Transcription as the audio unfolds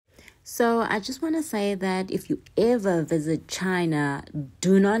So I just want to say that if you ever visit China,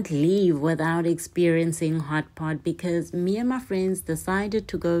 do not leave without experiencing hot pot, because me and my friends decided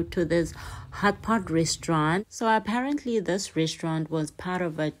to go to this hot pot restaurant. So apparently this restaurant was part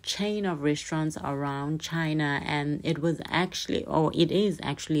of a chain of restaurants around China, and it is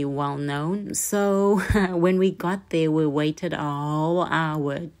actually well known. So when we got there, we waited a whole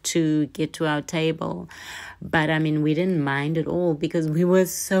hour to get to our table. But I mean, we didn't mind at all because we were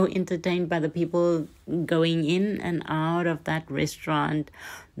so entertained by the people going in and out of that restaurant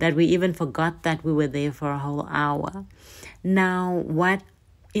that we even forgot that we were there for a whole hour. Now, what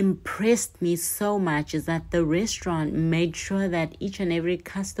impressed me so much is that the restaurant made sure that each and every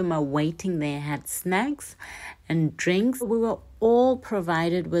customer waiting there had snacks and drinks. We were all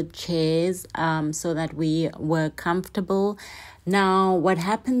provided with chairs so that we were comfortable. Now, what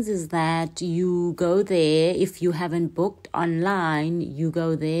happens is that you go there, if you haven't booked online, you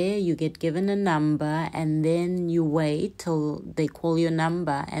go there, you get given a number, and then you wait till they call your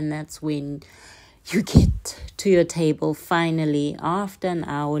number, and that's when you get to your table finally after an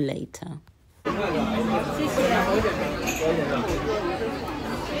hour later.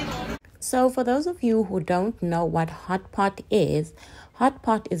 So for those of you who don't know what hot pot is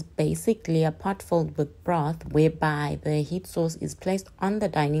basically a pot filled with broth whereby the heat source is placed on the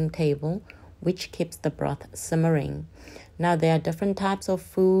dining table, which keeps the broth simmering. Now, there are different types of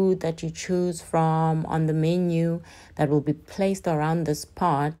food that you choose from on the menu that will be placed around this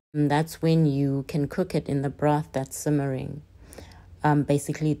pot. And that's when you can cook it in the broth that's simmering.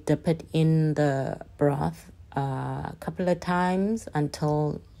 Basically, dip it in the broth a couple of times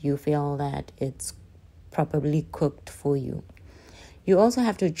until you feel that it's properly cooked for you. You also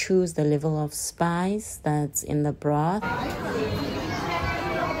have to choose the level of spice that's in the broth.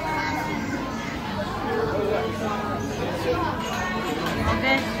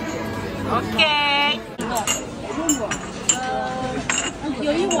 Okay.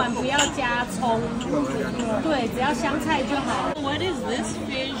 有一碗不要加葱，对，只要香菜就好。 What is this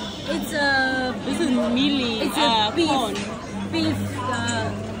fish? It's a This is mealy it's a corn.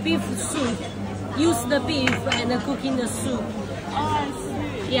 beef soup. Use the beef and cooking the soup. Oh, I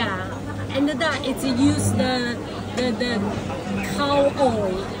see. Yeah, and that it's use the cow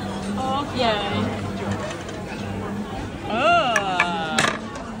oil. Okay. Oh.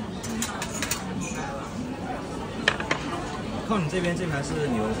 靠你这边这盘是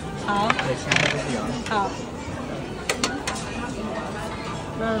牛，好，对，前面就是羊。好。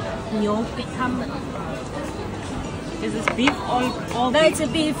牛给他们。 Is this beef or That's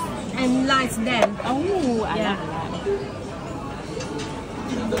beef and light lamb. Oh, I Yeah.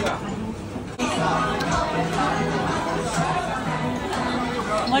 love that.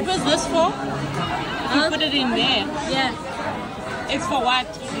 What was this for? You put it in there. Yeah. It's for what?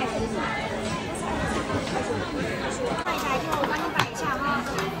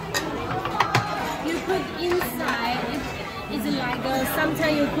 You put inside. It's like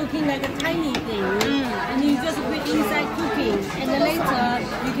sometimes you're cooking like a tiny thing, and you just put inside cooking, and then later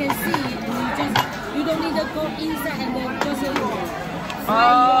you can see, and you don't need to go inside and then just fry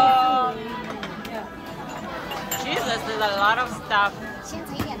your food. Yeah. Jesus, there's a lot of stuff.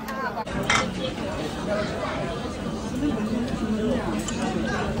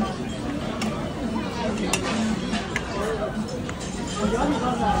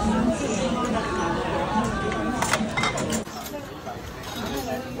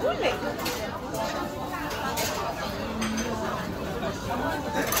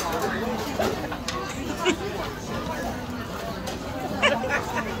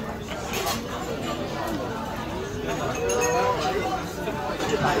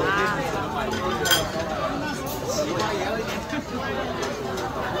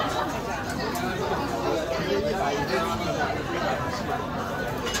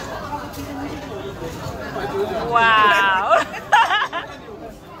 Wow.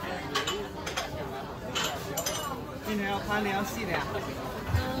 面条要宽的，要细的呀。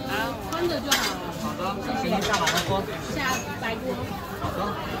宽的就好了。好的，请您下哪个锅？下白锅。好的。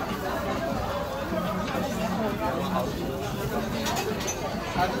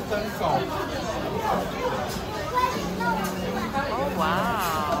它是蒸手。Oh,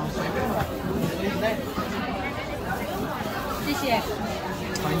 wow. 谢谢。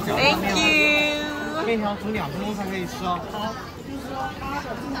 Thank you. 面条煮2分钟才可以吃哦。好。